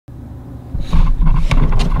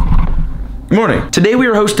Good morning. Today we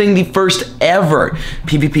are hosting the first ever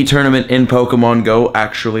PvP tournament in Pokemon Go,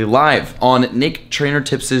 actually live on Nick Trainer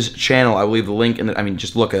Tips' channel. I will leave the link in the,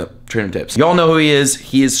 just look up Trainer Tips. Y'all know who he is.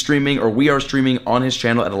 He is streaming, or we are streaming on his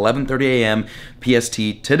channel at 11:30 a.m.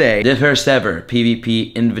 PST today. The first ever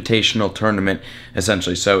PvP invitational tournament,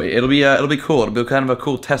 essentially. So it'll be cool. It'll be kind of a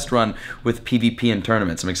cool test run with PvP and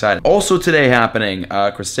tournaments. I'm excited. Also today happening,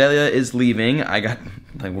 Cresselia is leaving. I got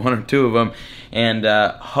like one or two of them. And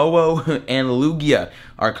Ho-Oh and Lugia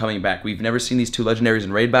are coming back. We've never seen these two legendaries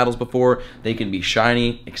in raid battles before. They can be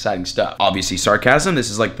shiny, exciting stuff. Obviously, sarcasm. This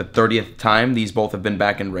is like the 30th time these both have been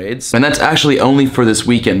back in raids. And that's actually only for this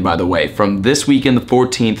weekend, by the way. From this weekend, the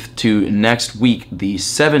 14th, to next week, the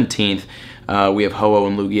 17th, we have Ho-Oh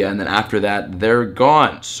and Lugia, and then after that, they're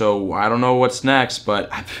gone. So I don't know what's next, but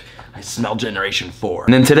I smell Generation 4.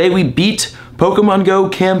 And then today we beat Pokemon Go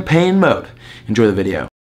campaign mode. Enjoy the video.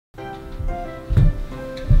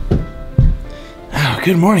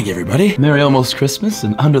 Good morning, everybody. Merry almost Christmas,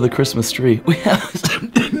 and under the Christmas tree, we have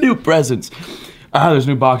some new presents. There's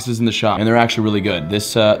new boxes in the shop, and they're actually really good.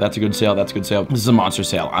 This, that's a good sale, that's a good sale. This is a monster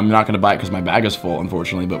sale. I'm not gonna buy it because my bag is full,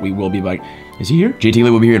 unfortunately, but we will be buying. Is he here? JT Lee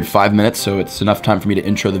will be here in 5 minutes, so it's enough time for me to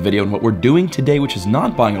intro the video and what we're doing today, which is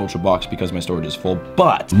not buying an ultra box because my storage is full,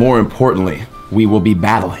 but more importantly, we will be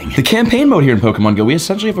battling. The campaign mode here in Pokemon Go, we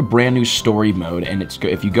essentially have a brand new story mode, and it's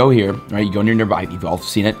if you go here, right, you go near nearby, you've all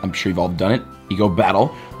seen it, I'm sure you've all done it. You go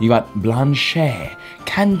battle, you got Blanchet,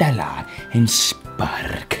 Candela, and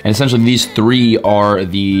Spark. And essentially these three are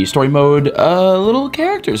the story mode little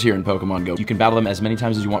characters here in Pokemon Go. You can battle them as many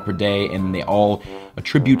times as you want per day, and they all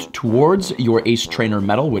attribute towards your Ace Trainer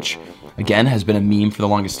medal, which again has been a meme for the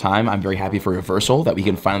longest time. I'm very happy for reversal that we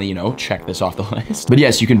can finally, you know, check this off the list. But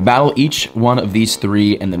yes, you can battle each one of these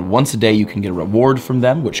three, and then once a day you can get a reward from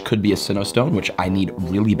them, which could be a Sinnoh Stone, which I need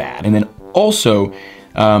really bad. And then also,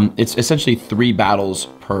 it's essentially 3 battles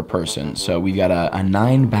per person. So we've got a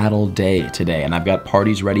 9-battle day today, and I've got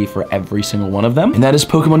parties ready for every single one of them. And that is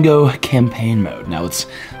Pokemon Go campaign mode. Now let's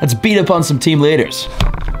beat up on some team leaders.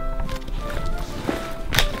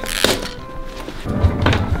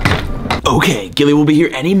 Okay, Gilly will be here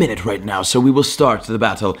any minute right now, so we will start the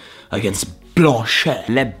battle against Blanchet,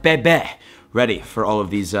 le bébé. Ready for all of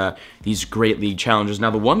these great league challenges.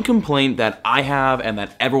 Now, the one complaint that I have and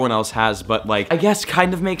that everyone else has, but like, I guess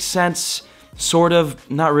kind of makes sense, sort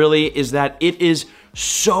of, not really, is that it is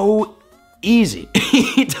so easy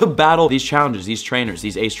to battle these challenges, these trainers,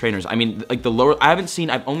 these ace trainers. I mean, like the lower, I've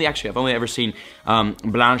only ever seen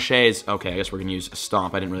Blanchet's, okay, I guess we're gonna use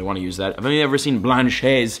Stomp. I didn't really want to use that. I've only ever seen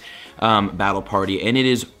Blanchet's battle party, and it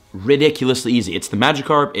is ridiculously easy. It's the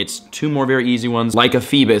Magikarp, it's 2 more very easy ones, like a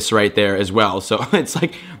Phoebus right there as well. So it's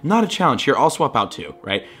like, not a challenge. Here, I'll swap out 2,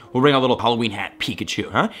 right? We'll bring a little Halloween hat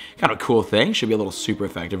Pikachu, huh? Kind of a cool thing. Should be a little super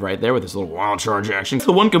effective right there with this little wild charge action.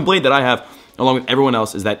 The one complaint that I have, along with everyone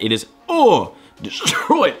else, is that it is,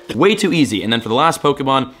 destroyed. Way too easy. And then for the last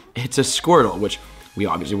Pokemon, it's a Squirtle, which we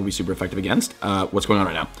obviously will be super effective against. What's going on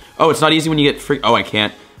right now? Oh, it's not easy when you get free, oh, I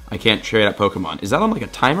can't trade out Pokemon. Is that on like a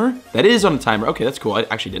timer? That is on a timer. Okay, that's cool. I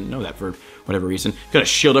actually didn't know that for whatever reason. Got a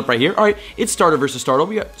shield up right here. All right, it's starter versus starter.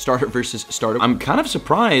 We got starter versus starter. I'm kind of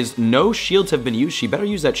surprised no shields have been used. She better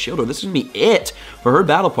use that shield, or this is gonna be it for her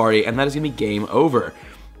battle party, and that is gonna be game over.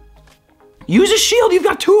 Use a shield, you've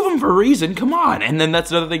got 2 of them for a reason, come on. And then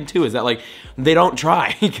that's another thing too, is that like, they don't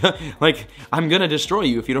try. Like, I'm gonna destroy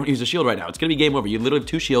you if you don't use a shield right now. It's gonna be game over. You literally have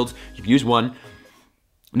 2 shields, you can use 1.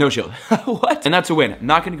 No shield. What? And that's a win.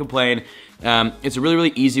 Not gonna complain. It's a really,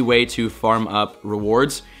 really easy way to farm up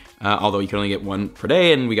rewards. Although you can only get 1 per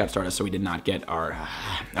day, and we got Stardust, so we did not get our...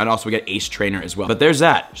 and also we got Ace Trainer as well. But there's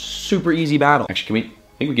that. Super easy battle. Actually,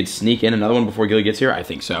 I think we could sneak in another one before Gilly gets here? I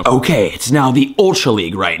think so. Okay, it's now the Ultra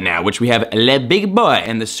League right now, which we have Le Big Boy,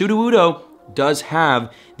 and the Sudowoodo does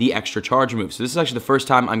have the extra charge move. So this is actually the first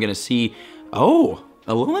time I'm gonna see... Oh,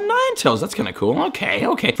 a little Ninetales. That's kind of cool. Okay,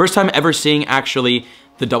 okay. First time ever seeing actually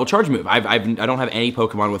the double charge move. I don't have any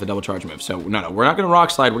Pokemon with a double charge move, so no, we're not gonna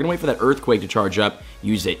Rock Slide. We're gonna wait for that Earthquake to charge up.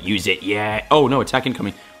 Use it, yeah. Oh no, attack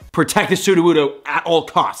incoming. Protect the Sudowoodo at all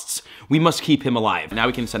costs. We must keep him alive. Now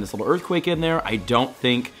we can send this little Earthquake in there. I don't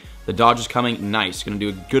think the dodge is coming. Nice, gonna do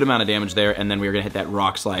a good amount of damage there, and then we're gonna hit that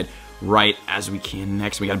Rock Slide right as we can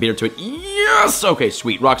next. We gotta beat her to it. Yes! Okay,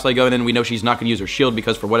 sweet. Rock Slide going in. We know she's not gonna use her shield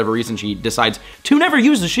because for whatever reason she decides to never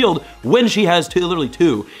use the shield when she has literally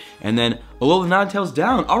 2. And then Alola Ninetales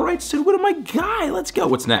down. All right, Sudowoodo, my guy. Let's go.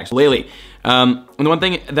 What's next? Lele. And the one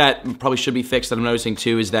thing that probably should be fixed that I'm noticing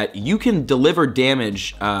too is that you can deliver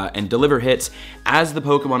damage and deliver hits as the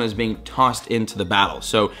Pokemon is being tossed into the battle.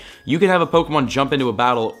 So you can have a Pokemon jump into a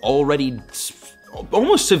battle already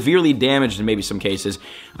almost severely damaged in maybe some cases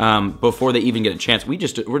before they even get a chance. The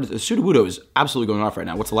Sudowoodo is absolutely going off right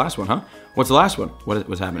now. What's the last one, huh? What's the last one?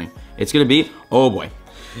 What's happening? It's gonna be, oh boy.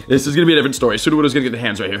 This is gonna be a different story. Sudowoodo's gonna get the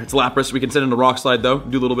hands right here. It's Lapras. We can send in a Rock Slide though,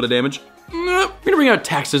 do a little bit of damage. We're gonna bring out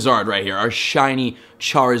Taxazard right here, our shiny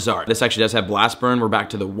Charizard. This actually does have Blast Burn. We're back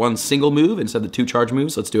to the one single move instead of the 2 charge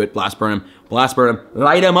moves. Let's do it. Blast Burn him,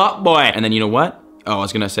 light him up, boy. And then you know what? Oh, I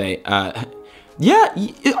was gonna say, yeah,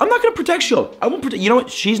 I'm not gonna Protect Shield. I won't protect, you know what?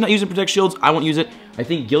 She's not using Protect Shields. I won't use it. I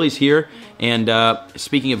think Gilly's here. And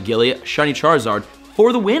speaking of Gilly, shiny Charizard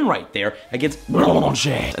for the win right there against Blanche.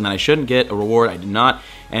 And then I shouldn't get a reward. I did not.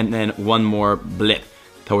 And then one more blip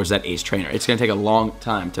towards that Ace Trainer. It's gonna take a long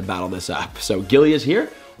time to battle this up. So Gilly is here.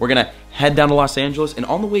 We're gonna head down to Los Angeles, and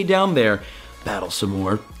on the way down there, battle some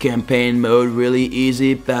more campaign mode, really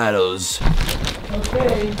easy battles.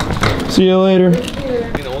 Okay. See you later.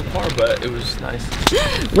 An old car, but it was nice.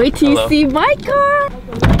 Wait till you see my car.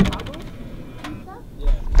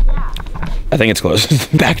 I think it's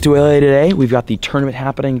closed. Back to LA today. We've got the tournament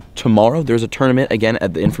happening tomorrow. There's a tournament, again,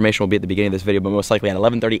 the information will be at the beginning of this video, but most likely at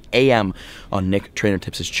 11:30 a.m. on Nick Trainer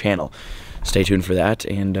Tips' channel. Stay tuned for that,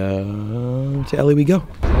 and to LA we go.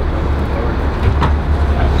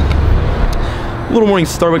 A little morning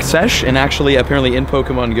Starbucks sesh, and actually, apparently in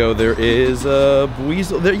Pokemon Go, there is a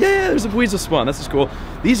Buizel. Yeah, there's a Buizel spawn. This is cool.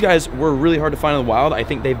 These guys were really hard to find in the wild. I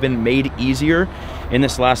think they've been made easier in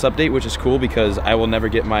this last update, which is cool because I will never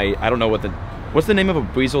get my, I don't know what's the name of a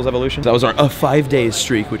Buizel's evolution? That was a 5-day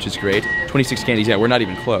streak, which is great. 26 candies, yeah, we're not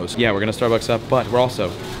even close. Yeah, we're gonna Starbucks up, but we're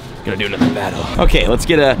also gonna do another battle. Okay, let's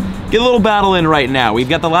get a little battle in right now. We've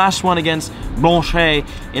got the last one against Blanche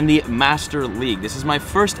in the Master League. This is my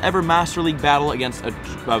first ever Master League battle against an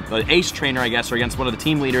Ace Trainer, I guess, or against one of the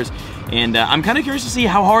team leaders. And I'm kind of curious to see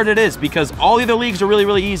how hard it is because all the other leagues are really,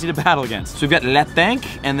 really easy to battle against. So we've got Lethank,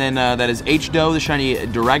 and then that is H-Do, the shiny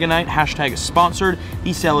Dragonite, hashtag sponsored,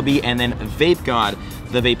 the Celebi, and then Vape God,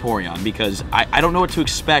 the Vaporeon, because I don't know what to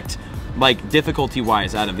expect like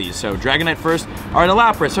difficulty-wise out of these. So Dragonite first. All right, a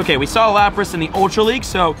Lapras. Okay, we saw a Lapras in the Ultra League,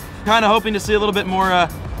 so kind of hoping to see a little bit more,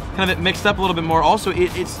 kind of it mixed up a little bit more. Also,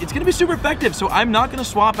 it's gonna be super effective, so I'm not gonna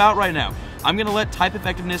swap out right now. I'm gonna let type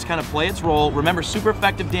effectiveness kind of play its role. Remember, super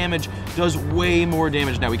effective damage does way more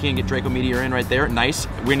damage now. We can't get Draco Meteor in right there. Nice.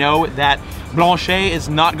 We know that Blanche is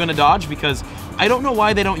not gonna dodge because I don't know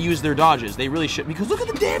why they don't use their dodges. They really should, because look at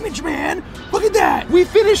the damage, man. Look at that. We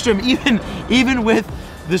finished him even with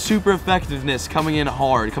the super effectiveness coming in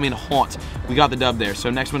hard, coming in hot. We got the dub there. So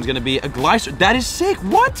next one's gonna be a Glycer. That is sick.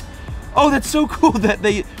 What? Oh, that's so cool that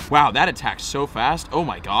they, wow, that attacks so fast. Oh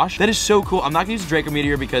my gosh. That is so cool. I'm not gonna use Draco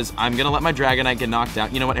Meteor because I'm gonna let my Dragonite get knocked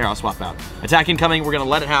out. You know what, here, I'll swap out. Attack incoming, we're gonna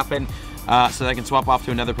let it happen so that I can swap off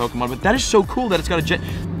to another Pokemon. But that is so cool that it's got a jet.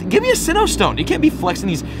 Give me a Sinnoh Stone. You can't be flexing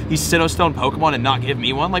these Sinnoh Stone Pokemon and not give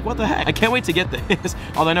me one. Like, what the heck? I can't wait to get this.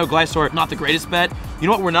 Although I know Glysaur, not the greatest bet. You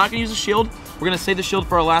know what, we're not gonna use a shield. We're gonna save the shield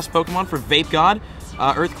for our last Pokemon, for Vape God.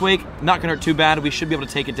 Earthquake, not gonna hurt too bad. We should be able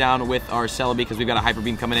to take it down with our Celebi because we've got a Hyper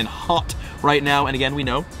Beam coming in hot right now. And again, we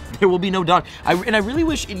know there will be no dodge. And I really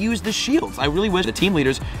wish it used the shields. I really wish the team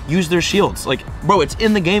leaders use their shields. Like, bro, it's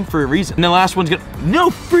in the game for a reason. And the last one's gonna, no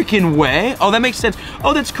freaking way. Oh, that makes sense.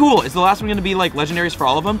 Oh, that's cool. Is the last one gonna be like legendaries for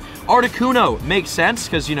all of them? Articuno makes sense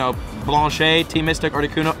because, you know, Blanche, Team Mystic,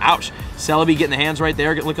 Articuno, ouch. Celebi getting the hands right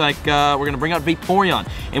there. Look like we're gonna bring out Vaporeon.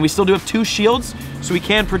 And we still do have 2 shields, so we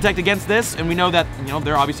can protect against this. And we know that, you know,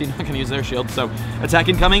 they're obviously not gonna use their shield. So attack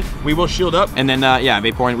incoming, we will shield up. And then, yeah,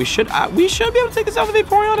 Vaporeon, we should be able to take this out with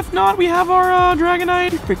Vaporeon. If not, we have our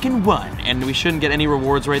Dragonite. Freaking won. And we shouldn't get any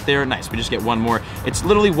rewards right there. Nice, we just get one more. It's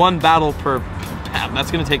literally 1 battle per battle.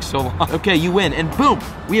 That's gonna take so long. Okay, you win, and boom,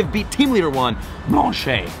 we have beat Team Leader 1,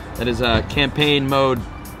 Blanche. That is campaign mode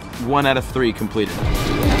 1 out of 3 completed.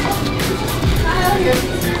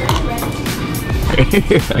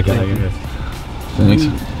 I got it. Thanks.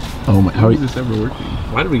 Oh my, how is this ever working?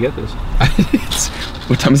 Why did we get this?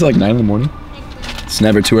 What time is it, like 9 in the morning? It's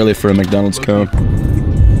never too early for a McDonald's cone.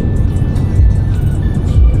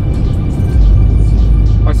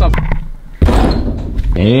 What's up?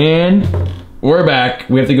 And we're back.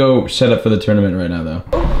 We have to go set up for the tournament right now, though.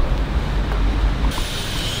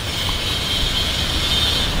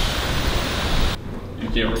 You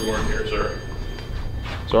can't reward here, sir.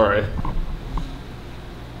 Sorry.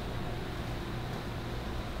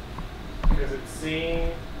 Because it's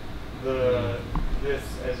seeing this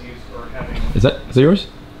as used for having. Is that yours?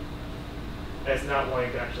 As not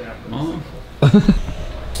wanting to actually have Oh.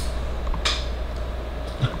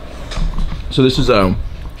 So this is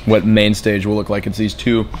what main stage will look like. It's these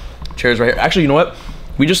 2 chairs right here. Actually, you know what?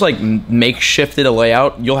 We just like makeshifted a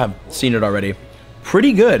layout. You'll have seen it already.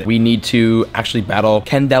 pretty good. We need to actually battle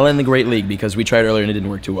Candela in the Great League because we tried earlier and it didn't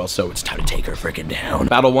work too well, so it's time to take her freaking down.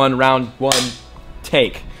 Battle 1, round 1,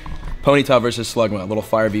 take. Ponyta versus Slugma, a little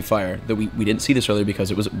fire v fire. That we didn't see this earlier because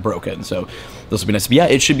it was broken, so this will be nice. But yeah,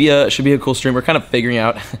 it should be a cool stream. We're kind of figuring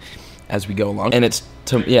out as we go along, and it's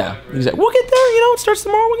yeah. Exactly. We'll get there. You know, it starts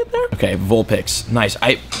tomorrow. We'll get there. Okay, Vulpix, nice.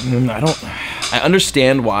 I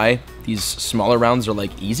understand why these smaller rounds are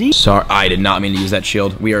like easy. Sorry, I did not mean to use that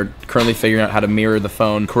shield. We are currently figuring out how to mirror the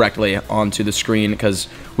phone correctly onto the screen because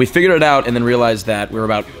we figured it out and then realized that we were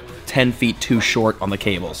about 10 feet too short on the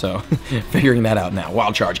cable, so figuring that out now.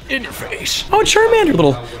 Wild Charge in your face. Oh, Charmander,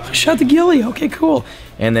 little shot to Gilly. Okay, cool.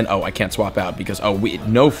 And then, oh, I can't swap out because, oh,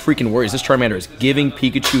 no freaking worries. This Charmander is giving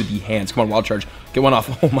Pikachu the hands. Come on, Wild Charge. Get one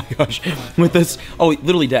off. Oh my gosh. With this, oh,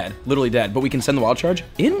 literally dead. Literally dead. But we can send the Wild Charge.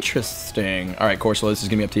 Interesting. All right, Corsola, this is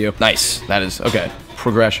gonna be up to you. Nice. That is, okay.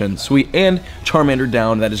 Progression. Sweet. And Charmander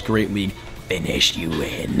down. That is Great League. Finish you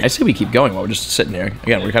in. I say we keep going while we're just sitting here.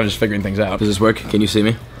 Again, we're kind of just figuring things out. Does this work? Can you see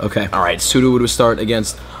me? Okay. All right, Sudowoodo to start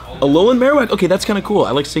against Alolan Marowak. Okay, that's kind of cool.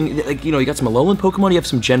 I like seeing, like, you know, you got some Alolan Pokemon, you have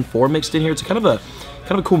some Gen 4 mixed in here. It's kind of a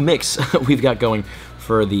cool mix we've got going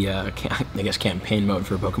for the, I guess, campaign mode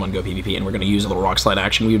for Pokemon Go PvP, and we're going to use a little Rock Slide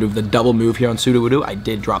action. We would have the double move here on Sudowoodo. I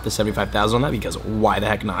did drop the 75,000 on that because why the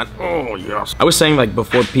heck not? Oh, yes. I was saying, like,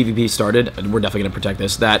 before PvP started, we're definitely going to protect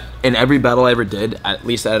this, that in every battle I ever did, at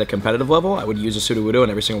least at a competitive level, I would use a Sudowoodo in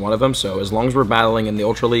every single one of them. So as long as we're battling in the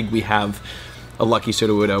Ultra League, we have a lucky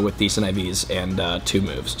Sudowoodo with decent IVs and 2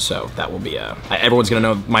 moves. So that will be everyone's gonna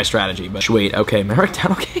know my strategy. But wait, okay, Marowak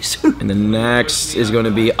down, okay, Sudowoodo. And the next is going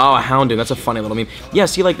to be, oh, a Houndoom. That's a funny little meme. Yeah,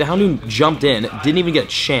 see, like the Houndoom jumped in, didn't even get a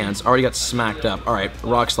chance, already got smacked up. All right,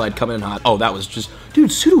 Rock Slide coming in hot. Oh, that was just, dude,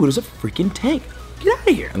 Sudowoodo's a freaking tank. Get out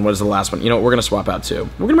of here. And what is the last one? You know what, we're gonna swap out too.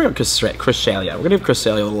 We're gonna bring up Cresselia. We're gonna give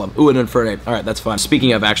Cresselia a little love. Ooh, an Infernape. All right, that's fun.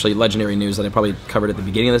 Speaking of actually legendary news that I probably covered at the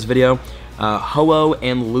beginning of this video, Ho-Oh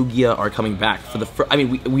and Lugia are coming back for the I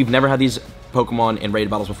mean, we've never had these Pokemon in raid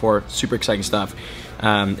battles before. Super exciting stuff.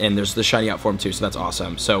 And there's the shiny out form too, so that's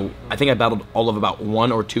awesome. So I think I battled all of about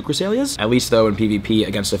 1 or 2 Cresselias, at least though in PvP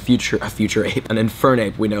against a future ape, an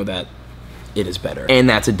Infernape. We know that it is better, and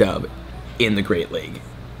that's a dub in the Great League.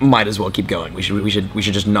 Might as well keep going. We should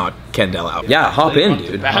just knock Candela out. Yeah, hop in,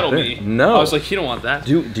 dude. Battle me. No. I was like, you don't want that.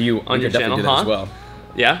 Do you on your channel, do that as well?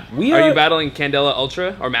 Yeah. Are you battling Candela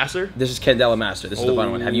Ultra or Master? This is Candela Master. This is the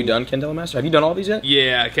final one. Have you done Candela Master? Have you done all these yet?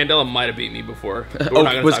 Yeah, Candela might have beat me before.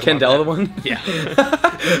 Oh, was Candela the one? Yeah.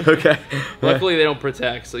 Okay. Luckily, they don't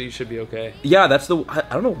protect, so you should be okay. Yeah, that's the. I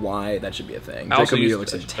don't know why that should be a thing. I also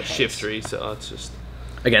used a Shiftry, so it's just.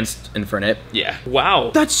 Against Infernape? Yeah.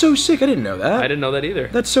 Wow. That's so sick. I didn't know that. I didn't know that either.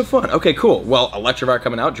 That's so fun. Okay, cool. Well, Electivire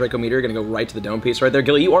coming out. Draco Meteor going to go right to the dome piece right there.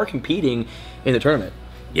 Gilly, you are competing in the tournament.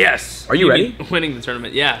 Yes. Are you ready? Winning the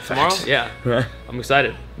tournament. Yeah. Tomorrow? Yeah. I'm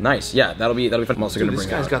excited. Nice. Yeah, that'll be fun. I'm also going to bring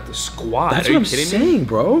this guy's got the squad. That's what I'm saying,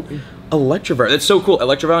 bro. Electivire. That's so cool.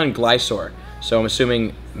 Electivire and Glysaur. So I'm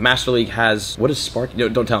assuming Master League has, what is Spark? No,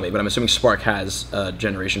 don't tell me, but I'm assuming Spark has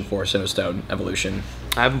Generation 4 Sinnoh Stone evolution.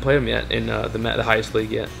 I haven't played them yet in the highest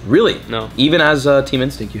league yet. Really? No. Even as Team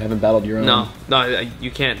Instinct, you haven't battled your own? No,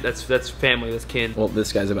 you can't. That's family, that's kin. Well,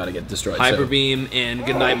 this guy's about to get destroyed. Hyper Beam and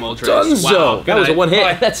Goodnight Moltres. Dunzo! Wow, that was a one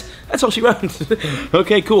hit. That's all she runs.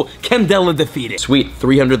 Okay, cool. Candela defeated. Sweet,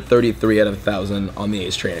 333 out of 1,000 on the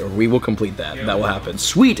Ace Trainer. We will complete that. That will happen.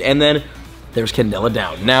 Sweet, and then there's Candela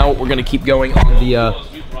down. Now we're gonna keep going on the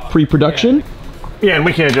pre-production. Yeah, and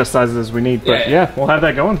we can adjust sizes as we need, but yeah, we'll have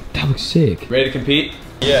that going. That looks sick. Ready to compete?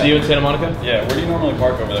 Yeah. See you in Santa Monica? Yeah, where do you normally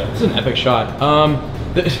park over there? This is an epic shot.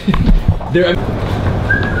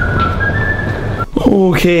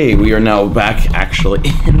 Okay, we are now back actually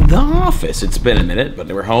in the office. It's been a minute, but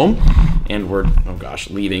we're home. And we're, oh gosh,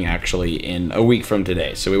 leaving actually in a week from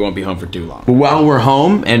today, so we won't be home for too long. But while we're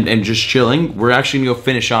home and just chilling, we're actually gonna go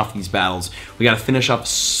finish off these battles. We gotta finish off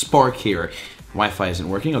Spark here. Wi-Fi isn't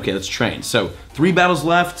working. Okay, let's train. So 3 battles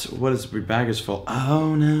left. What is, your bag is full.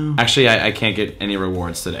 Oh no. Actually, I can't get any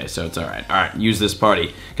rewards today, so it's all right. All right, use this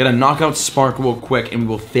party. Gotta knock out Spark real quick and we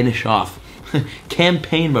will finish off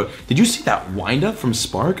campaign mode. Did you see that wind up from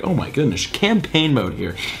Spark? Oh my goodness, campaign mode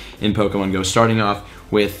here in Pokemon Go. Starting off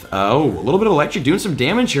with, oh, a little bit of electric, doing some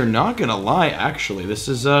damage here, not gonna lie, actually. This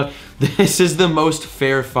is the most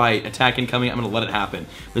fair fight. Attack incoming, I'm gonna let it happen.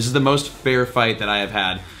 This is the most fair fight that I have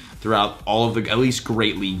had throughout all of the, at least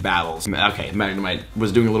Great League battles. Okay, Magnemite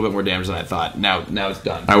was doing a little bit more damage than I thought. Now it's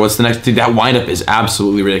done. All right, what's the next? Dude, that windup is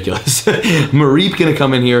absolutely ridiculous. Mareep gonna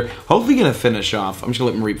come in here, hopefully gonna finish off. I'm just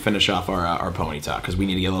gonna let Mareep finish off our Ponyta, because we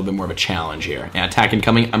need to get a little bit more of a challenge here. And attack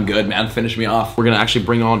incoming, I'm good, man, finish me off. We're gonna actually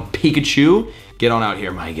bring on Pikachu. Get on out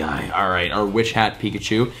here, my guy. All right, our Witch Hat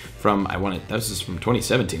Pikachu. from, this is from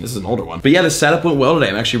 2017. This is an older one. But yeah, the setup went well today.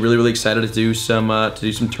 I'm actually really, really excited to do some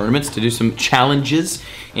tournaments, to do some challenges,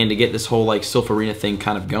 and to get this whole like Silph Arena thing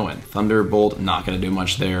kind of going. Thunderbolt, not gonna do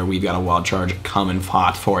much there. We've got a wild charge coming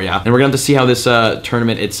hot for ya. And we're gonna have to see how this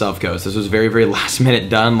tournament itself goes. This was very, very last minute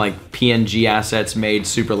done, like PNG assets made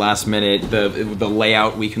super last minute. The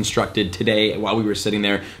layout we constructed today while we were sitting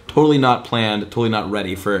there, totally not planned, totally not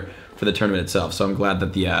ready for the tournament itself. So I'm glad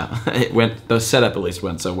that the setup at least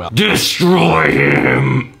went so well. Destroy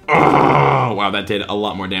him! Oh, wow, that did a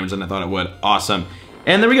lot more damage than I thought it would. Awesome.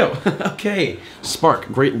 And there we go. Okay, Spark,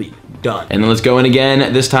 great lead, done. And then let's go in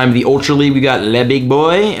again. This time the Ultra League, we got Le Big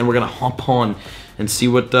Boy, and we're gonna hop on and see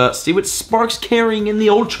what Spark's carrying in the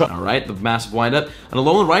Ultra. All right, the massive windup and a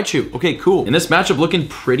Alolan Raichu. Okay, cool. And this matchup looking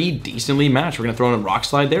pretty decently matched. We're gonna throw in a Rock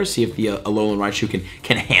Slide there, see if the Alolan Raichu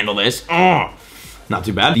can handle this. Not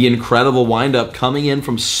too bad. The incredible windup coming in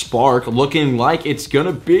from Spark, looking like it's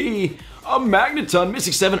gonna be a Magneton.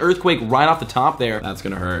 Missing 7 Earthquake right off the top there. That's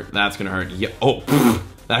gonna hurt. That's gonna hurt. Yeah. Oh,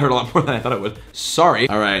 that hurt a lot more than I thought it would. Sorry.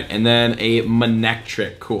 All right, and then a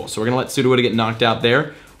Manectric. Cool. So we're gonna let Sudowoodo get knocked out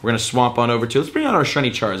there. We're gonna swamp on over to, let's bring out our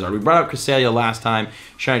Shiny Charizard. We brought out Cresselia last time,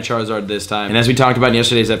 Shiny Charizard this time. And as we talked about in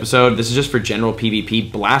yesterday's episode, this is just for general PvP.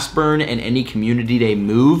 Blast Burn and any Community Day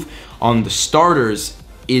move on the starters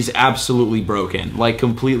is absolutely broken, like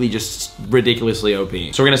completely just ridiculously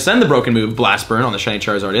OP. So we're gonna send the broken move, Blast Burn, on the Shiny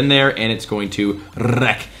Charizard in there, and it's going to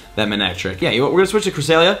wreck that Manectric. Yeah, you know what, we're gonna switch to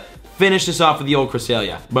Cresselia, finish this off with the old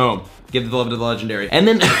Cresselia. Boom, give the love to the legendary. And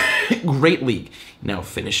then, Great League, now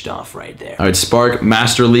finished off right there. All right, Spark,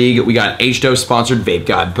 Master League, we got H-Dose sponsored Vape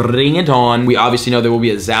God, bring it on. We obviously know there will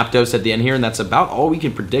be a Zapdos at the end here, and that's about all we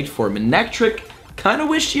can predict for Manectric. Kinda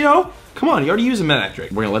wish, you know, come on, you already used a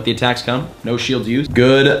Manectric. We're gonna let the attacks come. No shields used.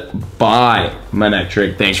 Goodbye,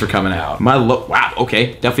 Manectric. Thanks for coming out. Wow,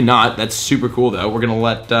 okay, definitely not. That's super cool though. We're gonna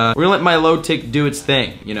let my low tick do its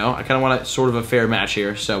thing. You know, I kind of want sort of a fair match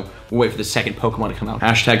here. So we'll wait for the second Pokemon to come out.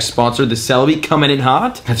 Hashtag sponsored the Celebi coming in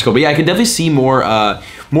hot. That's cool. But yeah, I can definitely see more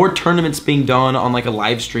tournaments being done on like a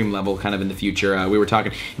live stream level kind of in the future. We were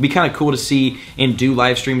talking, it'd be kind of cool to see and do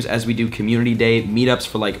live streams as we do Community Day meetups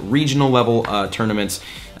for like regional level tournaments.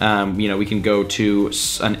 You know, we can go to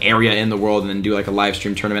an area in the world and then do like a live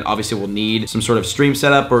stream tournament. Obviously, we'll need some sort of stream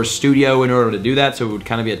setup or studio in order to do that, so it would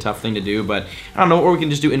kind of be a tough thing to do. But I don't know, or we can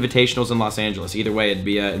just do invitationals in Los Angeles. Either way, it'd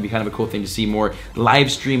be kind of a cool thing to see more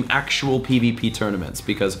live stream actual PvP tournaments.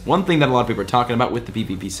 Because one thing that a lot of people are talking about with the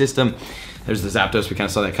PvP system, there's the Zapdos, we kind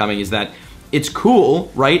of saw that coming, is that it's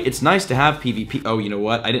cool, right? It's nice to have PvP. Oh, you know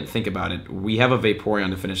what? I didn't think about it. We have a Vaporeon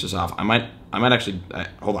to finish this off. I might actually,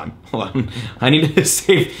 hold on. I need to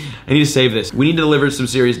save this. We need to deliver some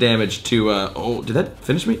serious damage to, oh, did that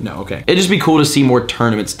finish me? No, okay. It'd just be cool to see more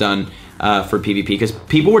tournaments done for PvP, because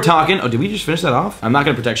people were talking, oh, did we just finish that off? I'm not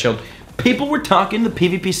gonna Protect Shield. People were talking the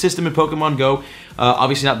PvP system in Pokemon Go,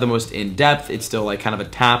 obviously not the most in-depth. It's still like kind of a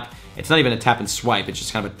tap. It's not even a tap and swipe. It's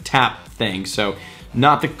just kind of a tap thing. So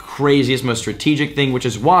not the craziest, most strategic thing, which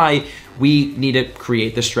is why we need to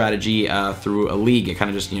create the strategy through a league. It kind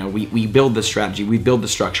of just, you know, we build the strategy, we build the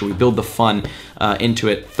structure, we build the fun into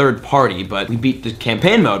it third party, but we beat the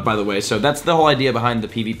campaign mode, by the way. So that's the whole idea behind the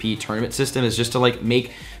PvP tournament system, is just to like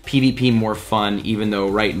make PvP more fun, even though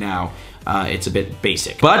right now it's a bit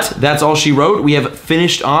basic. But that's all she wrote. We have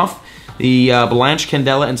finished off the Blanche,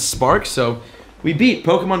 Candela, and Spark. So we beat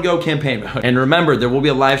Pokemon Go campaign mode. And remember, there will be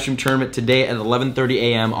a live stream tournament today at 11:30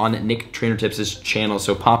 a.m. on Nick Trainer Tips' channel,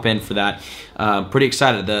 so pop in for that. Pretty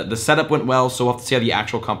excited. The setup went well, so we'll have to see how the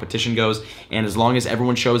actual competition goes. And as long as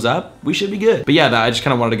everyone shows up, we should be good. But yeah, I just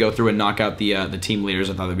kind of wanted to go through and knock out the team leaders.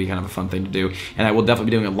 I thought that'd be kind of a fun thing to do. And I will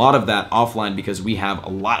definitely be doing a lot of that offline, because we have a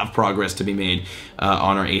lot of progress to be made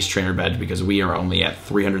on our Ace Trainer badge, because we are only at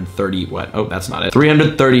 330, what? Oh, that's not it.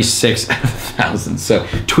 336,000. So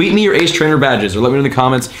tweet me your Ace Trainer badges, or let me know in the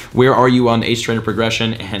comments, where are you on Ace Trainer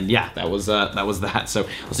progression? And yeah, that was that. So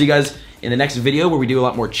I'll see you guys in the next video, where we do a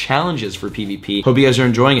lot more challenges for PvP. Hope you guys are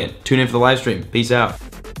enjoying it. Tune in for the live stream. Peace out.